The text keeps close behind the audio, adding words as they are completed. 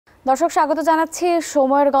দর্শক স্বাগত জানাচ্ছি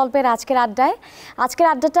সময়ের গল্পের আজকের আড্ডায়। আজকের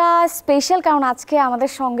আড্ডাটা স্পেশাল কারণ আজকে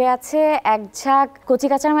আমাদের সঙ্গে আছে এক ঝাঁক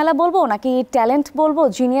কচিকাচার মেলা বলবো নাকি ট্যালেন্ট বলবো,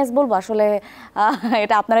 জিনিয়াস বলবো, আসলে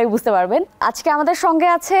এটা আপনারাই বুঝতে পারবেন। আজকে আমাদের সঙ্গে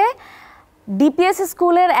আছে ডিপিএস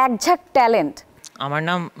স্কুলের এক ঝাঁক ট্যালেন্ট। আমার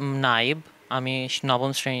নাম নাইব, আমি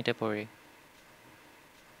নবম শ্রেণীতে পড়ি।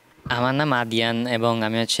 আমার নাম আদিয়ান এবং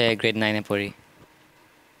আমি হচ্ছে গ্রেড 9-এ পড়ি।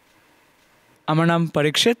 আমার নাম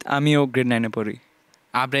পরীক্ষিত, আমিও গ্রেড 9-এ পড়ি।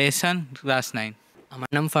 আবরাইসান ক্লাস 9। আমার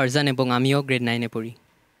নাম ফারজান এবং আমিও গ্রেড 9-এ পড়ি।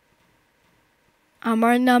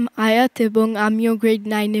 আমার নাম আয়াত এবং আমিও গ্রেড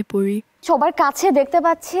 9-এ পড়ি। সবার কাছে দেখতে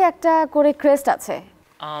পাচ্ছি একটা করে ক্রেস্ট আছে।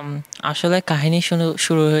 আসলে কাহিনী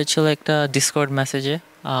শুরু হয়েছিল একটা ডিসকর্ড মেসেজে।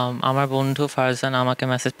 আমার বন্ধু ফারজান আমাকে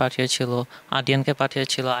মেসেজ পাঠিয়েছিল, আদিয়ানকে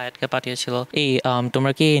পাঠিয়েছিল, আয়াতকে পাঠিয়েছিল, এই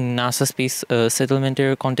তোমরা কি নাসা স্পেস সেটেলমেন্টের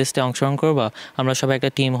কন্টেস্টে অংশগ্রহণ করবা, আমরা সবাই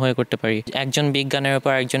একটা টিম হয়ে করতে পারি। একজন বিজ্ঞানের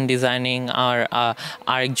উপর, একজন ডিজাইনিং, আর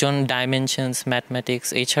আরেকজন ডাইমেনশনস, ম্যাথমেটিক্স,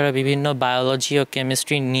 এছাড়া বিভিন্ন বায়োলজি ও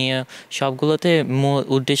কেমিস্ট্রি নিয়ে সবগুলোতে মূল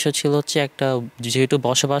উদ্দেশ্য ছিল হচ্ছে একটা যেহেতু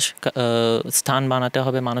বসবাস স্থান বানাতে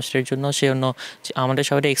হবে মানুষদের জন্য, সেজন্য আমাদের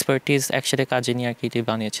সবাই এক্সপার্টিস একসাথে কাজে নিয়ে আর কি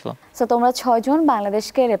বানিয়েছিল। সো তোমরা 6 জন বাংলাদেশকে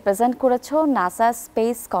রিপ্রেজেন্ট করেছো নাসা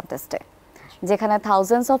স্পেস কন্টেস্টে, যেখানে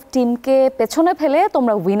থাউজেন্ডস অফ টিমকে পেছনে ফেলে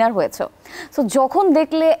তোমরা উইনার হয়েছো। সো যখন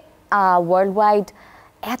দেখলে ওয়ার্ল্ড ওয়াইড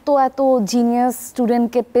এত এত জিনিয়াস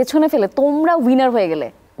স্টুডেন্টকে পেছনে ফেলে তোমরা উইনার হয়ে গেলে,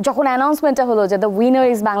 যখন অ্যানাউন্সমেন্টটা হলো যে the winner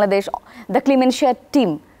is Bangladesh, the ক্লিমেনশিয়া team,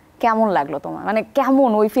 কেমন লাগলো তোমার? মানে কেমন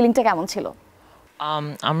ওই ফিলিংটা কেমন ছিল?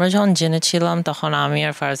 আমরা যখন জেনেছিলাম তখন আমি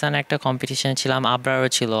আর ফারজান একটা কম্পিটিশন ছিলাম, আবরারও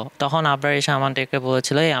ছিল। তখন আবরার এসে আমাদেরকে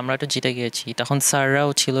বলেছিল এই আমরা তো জিতে গিয়েছি। তখন স্যাররাও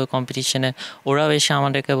ছিল কম্পিটিশনে, ওরাও এসে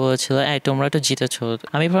আমাদেরকে বলেছিল এই তোমরা তো জিতেছো।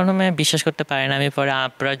 আমি প্রথমে বিশ্বাস করতে পারি না, আমি পরে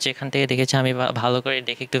আবরার যেখান থেকে দেখেছি আমি ভালো করে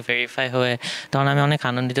দেখে একটু ভেরিফাই হয়ে তখন আমি অনেক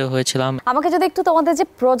আনন্দিত হয়েছিলাম। আমাকে যদি একটু তোমাদের যে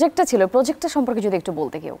প্রজেক্টটা ছিল, প্রজেক্টটা সম্পর্কে যদি একটু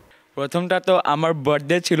বলতে কেউ। প্রথমটা তো আমার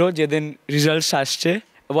বার্থডে ছিল, যেদিন রেজাল্টস আসছে,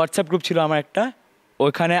 হোয়াটসঅ্যাপ গ্রুপ ছিল আমার একটা,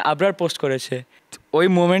 ওইখানে আবরার পোস্ট করেছে। ওই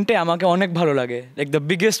মোমেন্টে আমাকে অনেক ভালো লাগে, like the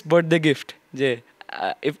biggest birthday gift যে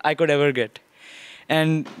if I could ever gate.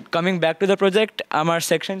 And coming back to the project, আমার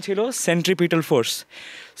সেকশন ছিল সেন্ট্রিপিটাল ফোর্স।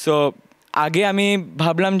 সো আগে আমি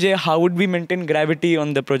ভাবলাম যে how would be maintain gravity on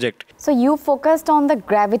the project. So you focused on the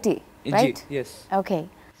gravity, right? Yes. Okay.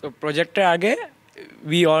 So প্রজেক্টের আগে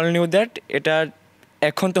we all knew that এটা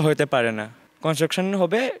এখন তো হতে পারে না, কনস্ট্রাকশন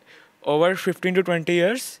হবে over 15 to 20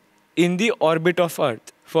 years in the orbit of Earth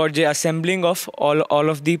for the assembling of all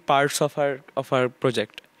of the parts of our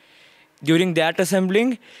project. During that assembling,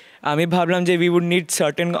 আমি ভাবলাম যে we would need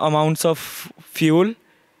certain amounts of fuel,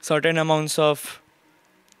 certain amounts of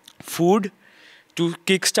food to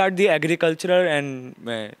kickstart the agricultural and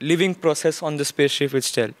living process on the spaceship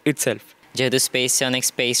itself. যেহেতু স্পেসে অনেক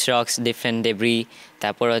space rocks, different debris,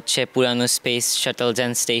 তারপর হচ্ছে পুরানো space শাটলস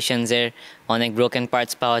and স্টেশনসের অনেক ব্রোকেন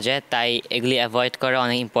পার্টস পাওয়া যায়, তাই এগুলি অ্যাভয়েড করা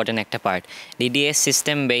অনেক ইম্পর্ট্যান্ট একটা part. DDS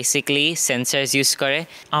system basically sensors use করে।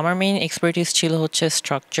 আমার মেইন এক্সপার্টিস ছিল হচ্ছে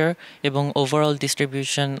স্ট্রাকচার এবং ওভারঅল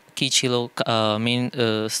ডিস্ট্রিবিউশন কী ছিল মেইন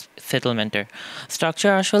সেটেলমেন্টের।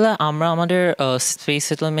 স্ট্রাকচার আসলে আমরা আমাদের স্পেস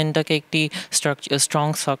সেটেলমেন্টটাকে একটি স্ট্রং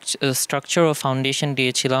স্ট্রাকচার ও ফাউন্ডেশন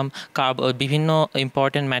দিয়েছিলাম বিভিন্ন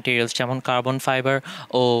ইম্পর্ট্যান্ট ম্যাটেরিয়ালস যেমন কার্বন ফাইবার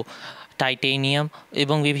ও টাইটেনিয়াম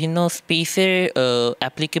এবং বিভিন্ন স্পেসের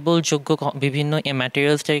অ্যাপ্লিকেবল যোগ্য বিভিন্ন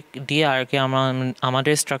ম্যাটেরিয়ালস দিয়ে আর কি আমরা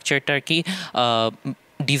আমাদের স্ট্রাকচারটা আর কি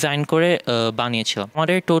ডিজাইন করে বানিয়েছিলাম।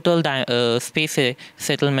 আমাদের টোটাল স্পেসে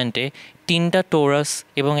সেটেলমেন্টে 3টা টোরাস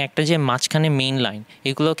এবং একটা যে মাঝখানে মেইন লাইন,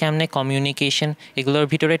 এগুলো কেমনে কমিউনিকেশন, এগুলোর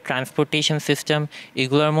ভিতরে ট্রান্সপোর্টেশন সিস্টেম,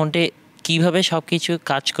 এগুলোর মধ্যে কীভাবে সব কিছু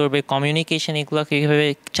কাজ করবে, কমিউনিকেশন এগুলো কীভাবে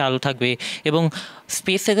চালু থাকবে, এবং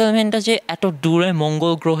স্পেস সেটেলমেন্টটা যে এত দূরে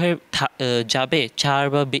মঙ্গল গ্রহে যাবে 4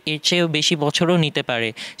 বা এর চেয়েও বেশি বছরও নিতে পারে,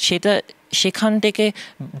 সেটা সেখান থেকে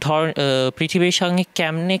পৃথিবীর সঙ্গে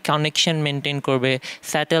কেমনে কানেকশন মেনটেন করবে,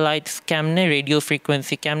 স্যাটেলাইটস কেমনে রেডিও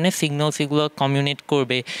ফ্রিকোয়েন্সি কেমনে সিগন্যালস এগুলো কমিউনিকেট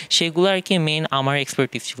করবে, সেগুলো আর কি মেইন আমার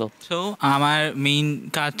এক্সপার্টিস ছিল। সো আমার মেইন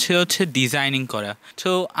কাজ ছিল হচ্ছে ডিজাইনিং করা।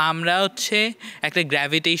 সো আমরা হচ্ছে একটা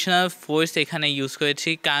গ্র্যাভিটেশনাল ফোর্স এখানে ইউজ করেছি,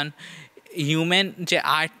 কারণ হিউম্যান যে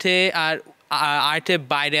আর্থের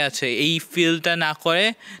বাইরে আছে এই ফিলটা না করে,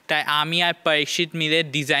 তাই আমি আর পরীক্ষিত মিলে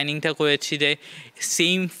ডিজাইনিংটা করেছি যে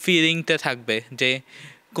সেম ফিলিংটা থাকবে, যে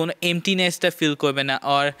কোনো এমটিনেসটা ফিল করবে না।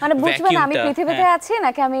 আর মানে বুঝবেন আমি পৃথিবীতে আছি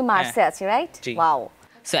নাকি আমি মার্সে আছি, রাইট? ওয়াও।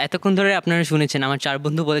 সো এতক্ষণ ধরে আপনারা শুনেছেন আমার 4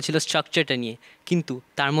 বন্ধু বলেছিল স্ট্রাকচারটা নিয়ে, কিন্তু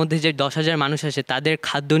তার মধ্যে যে 10,000 মানুষ আছে তাদের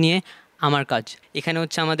খাদ্য নিয়ে আমার কাজ। এখানে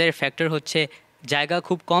হচ্ছে আমাদের ফ্যাক্টর হচ্ছে জায়গা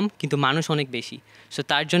খুব কম কিন্তু মানুষ অনেক বেশি। সো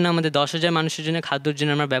তার জন্য আমাদের 10,000 মানুষের জন্য খাদ্যের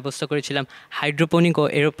জন্য আমরা ব্যবস্থা করেছিলাম হাইড্রোপনিক ও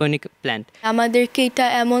এরোপনিক প্ল্যান্ট। আমাদেরকে এটা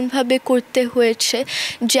এমনভাবে করতে হয়েছে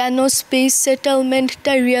যেন স্পেস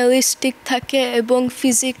সেটেলমেন্টটা রিয়েলিস্টিক থাকে এবং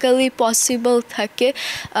ফিজিক্যালি পসিবল থাকে।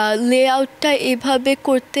 লেআউটটা এভাবে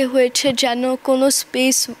করতে হয়েছে যেন কোনো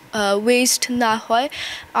স্পেস ওয়েস্ট না হয়,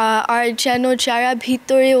 আর যেন যারা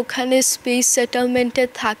ভিতরে ওখানে স্পেস সেটেলমেন্টে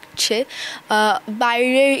থাকছে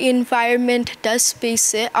বাইরের এনভায়রনমেন্টটা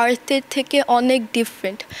স্পেসে আর্থের থেকে অনেক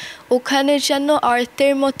ডিফারেন্ট, ওখানে যেন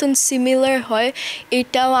আর্থের মতন সিমিলার হয়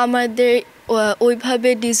এটাও আমাদের ওইভাবে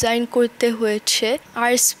ডিজাইন করতে হয়েছে।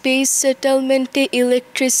 আর স্পেস সেটেলমেন্টে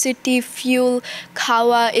ইলেকট্রিসিটি, ফিউল,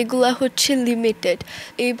 খাওয়া এগুলো হচ্ছে লিমিটেড।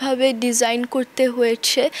 এইভাবে ডিজাইন করতে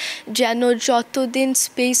হয়েছে যেন যতদিন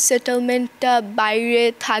স্পেস সেটেলমেন্টটা বাইরে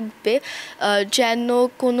থাকবে যেন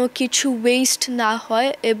কোনো কিছু ওয়েস্ট না হয়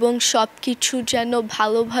এবং সব কিছু যেন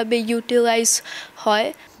ভালোভাবে ইউটিলাইজ হয়।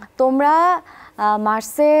 তোমরা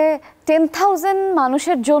মার্সে 10,000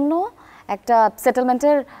 মানুষের জন্য একটা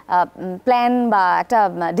সেটেলমেন্টের প্ল্যান বা একটা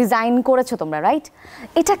ডিজাইন করেছো তোমরা, রাইট?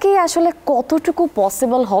 এটা কি আসলে কতটুকু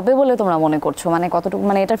পসিবল হবে বলে তোমরা মনে করছো? মানে কতটুকু,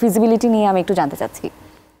 মানে এটার ফিজিবিলিটি নিয়ে আমি একটু জানতে চাচ্ছি।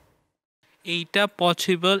 এইটা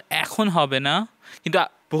পসিবল এখন হবে না, কিন্তু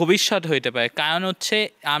ভবিষ্যৎ হইতে পারে। কারণ হচ্ছে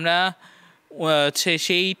আমরা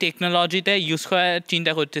সেই টেকনোলজিটা ইউজ করার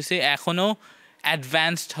চিন্তা করতেছি, এখনও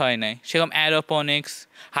অ্যাডভান্সড হয় নাই। সেরকম অ্যারোপনিক্স,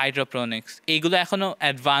 হাইড্রোপনিক্স এগুলো এখনও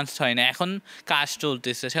অ্যাডভান্সড হয় না, এখন কাজ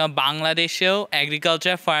চলতেছে। সেরকম বাংলাদেশেও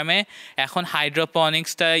এগ্রিকালচার ফার্মে এখন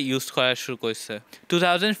হাইড্রোপনিক্সটা ইউজ করা শুরু করছে।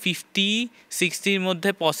 2050-60 মধ্যে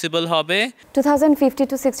পসিবল হবে। 2050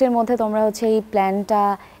 to 60 মধ্যে তোমরা হচ্ছে এই প্ল্যানটা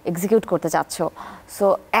এক্সিকিউট করতে চাচ্ছ। সো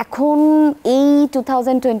এখন এই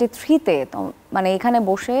 2023-তে মানে এখানে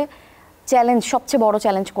বসে চ্যালেঞ্জ, সবচেয়ে বড়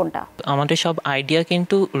চ্যালেঞ্জ কোনটা? আমাদের সব আইডিয়া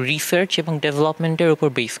কিন্তু রিসার্চ এবং ডেভেলপমেন্টের উপর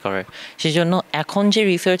বেস করে। সেজন্য এখন যে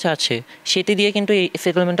রিসার্চ আছে সেটি দিয়ে কিন্তু এই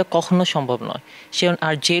সেটেলমেন্টটা কখনো সম্ভব নয়।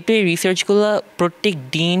 আর যেহেতু এই রিসার্চগুলো প্রত্যেক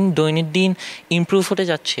দিন দৈনন্দিন ইমপ্রুভ হতে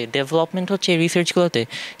যাচ্ছে, ডেভেলপমেন্ট হচ্ছে এই রিসার্চগুলোতে,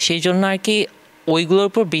 সেই জন্য আর কি ওইগুলোর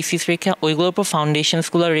উপর বেসিস রেখে, ওইগুলোর উপর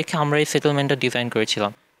ফাউন্ডেশনসগুলো রেখে আমরা এই সেটেলমেন্টটা ডিজাইন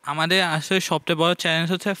করেছিলাম। আমাদের আসলে সবচেয়ে বড় চ্যালেঞ্জ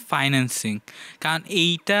হচ্ছে ফাইন্যান্সিং, কারণ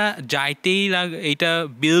এইটা এইটা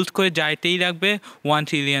বিল্ড করে যাইতেই লাগবে $1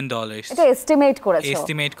 trillion। এটা এস্টিমেট করেছো,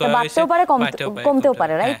 বাড়তেও পারে কমতেও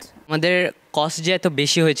পারে, রাইট? আমাদের কস্ট যে এত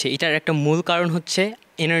বেশি হয়েছে এটার একটা মূল কারণ হচ্ছে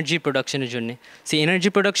এনার্জি প্রোডাকশনের জন্য। সেই এনার্জি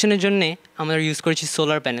প্রোডাকশনের জন্য আমরা ইউজ করেছি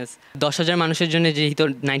সোলার প্যানেলস। 10,000 মানুষের জন্য যেহেতু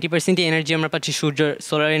 90% এনার্জি আমরা পাচ্ছি সূর্যের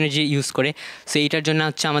সোলার এনার্জি ইউজ করে, সো এইটার জন্য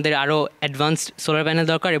হচ্ছে আমাদের আরও অ্যাডভান্সড সোলার প্যানেল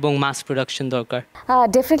দরকার এবং মাস প্রোডাকশন দরকার।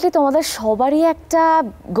 ডেফিনেটলি তোমাদের সবারই একটা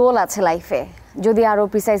গোল আছে লাইফে, যদি আরও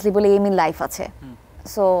প্রিসাইসলি বলে এম ইন লাইফ আছে।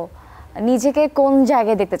 সো নিজেকে কোন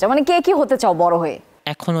জায়গায় দেখতে চাও, মানে কে কি হতে চাও বড় হয়ে?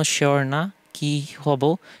 এখনও শিওর না কি হব,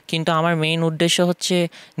 কিন্তু আমার মেইন উদ্দেশ্য হচ্ছে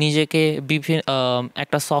নিজেকে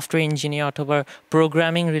একটা সফটওয়্যার ইঞ্জিনিয়ার অথবা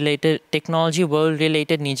programming related, technology world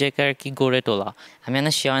related নিজেকে আর কি গড়ে তোলা। আমি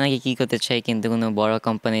না শিওর নাকি কী করতে চাই, কিন্তু কোনো বড়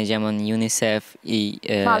কোম্পানি যেমন ইউনিসেফ,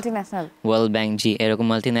 মাল্টিন্যাশনাল, ওয়ার্ল্ড ব্যাংক, এরকম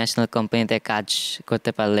মাল্টিন্যাশনাল কোম্পানিতে কাজ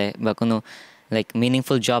করতে পারলে বা কোনো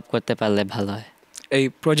মিনিংফুল জব করতে পারলে ভালো হয়। এই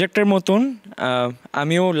প্রজেক্টের মতন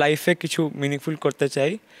আমিও লাইফে কিছু মিনিংফুল করতে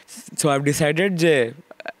চাই। সো আই হ্যাভ ডিসাইডেড যে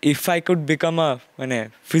if I could become a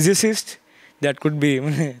physicist, that could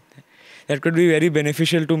be very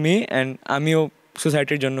beneficial to me, and আমিও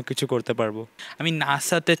সোসাইটির জন্য কিছু করতে পারবো। আমি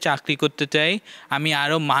নাসাতে চাকরি করতে চাই, আমি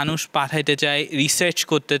আরও মানুষ পাঠাইতে চাই, রিসার্চ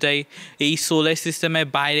করতে চাই, এই সোলার সিস্টেমের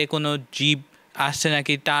বাইরে কোনো জীব আসছে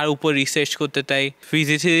নাকি তার উপর রিসার্চ করতে চাই,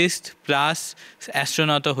 ফিজিসিস্ট প্লাস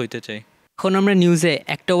অ্যাস্ট্রোনটও হইতে চাই। এখন আমরা নিউজে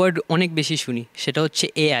একটা ওয়ার্ড অনেক বেশি শুনি, সেটা হচ্ছে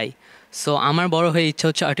এআই। সো আমার বড় হয়ে ইচ্ছা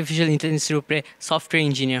হচ্ছে আর্টিফিশিয়াল ইন্টেলিজেন্সের উপরে সফটওয়্যার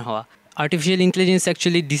ইঞ্জিনিয়ার হওয়া। আর্টিফিশিয়াল ইন্টেলিজেন্স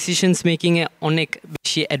অ্যাকচুয়ালি ডিসিশনস মেকিংয়ে অনেক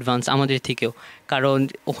বেশি অ্যাডভান্স আমাদের থেকেও, কারণ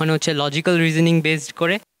ওখানে হচ্ছে লজিক্যাল রিজনিং বেসড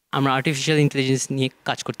করে আমরা আর্টিফিশিয়াল ইন্টেলিজেন্স নিয়ে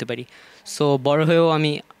কাজ করতে পারি। সো বড় হয়েও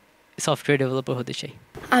আমি সফটওয়্যার ডেভেলপার হতে চাই।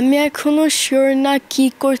 আমি এখনও শিওর না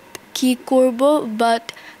কি করব, বাট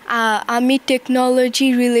আমি টেকনোলজি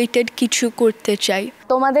রিলেটেড কিছু করতে চাই।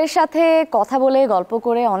 তোমাদের সাথে কথা বলে গল্প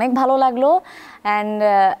করে অনেক ভালো লাগলো, অ্যান্ড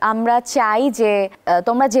আমরা চাই যে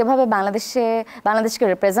তোমরা যেভাবে বাংলাদেশকে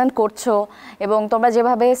রিপ্রেজেন্ট করছো এবং তোমরা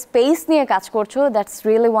যেভাবে স্পেস নিয়ে কাজ করছো, দ্যাটস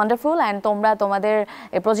রিয়েলি ওয়ান্ডারফুল, অ্যান্ড তোমরা তোমাদের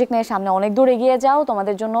এই প্রজেক্ট নিয়ে সামনে অনেক দূর এগিয়ে যাও।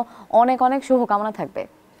 তোমাদের জন্য অনেক অনেক শুভকামনা থাকবে।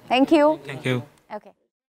 Thank you. Thank you. Okay.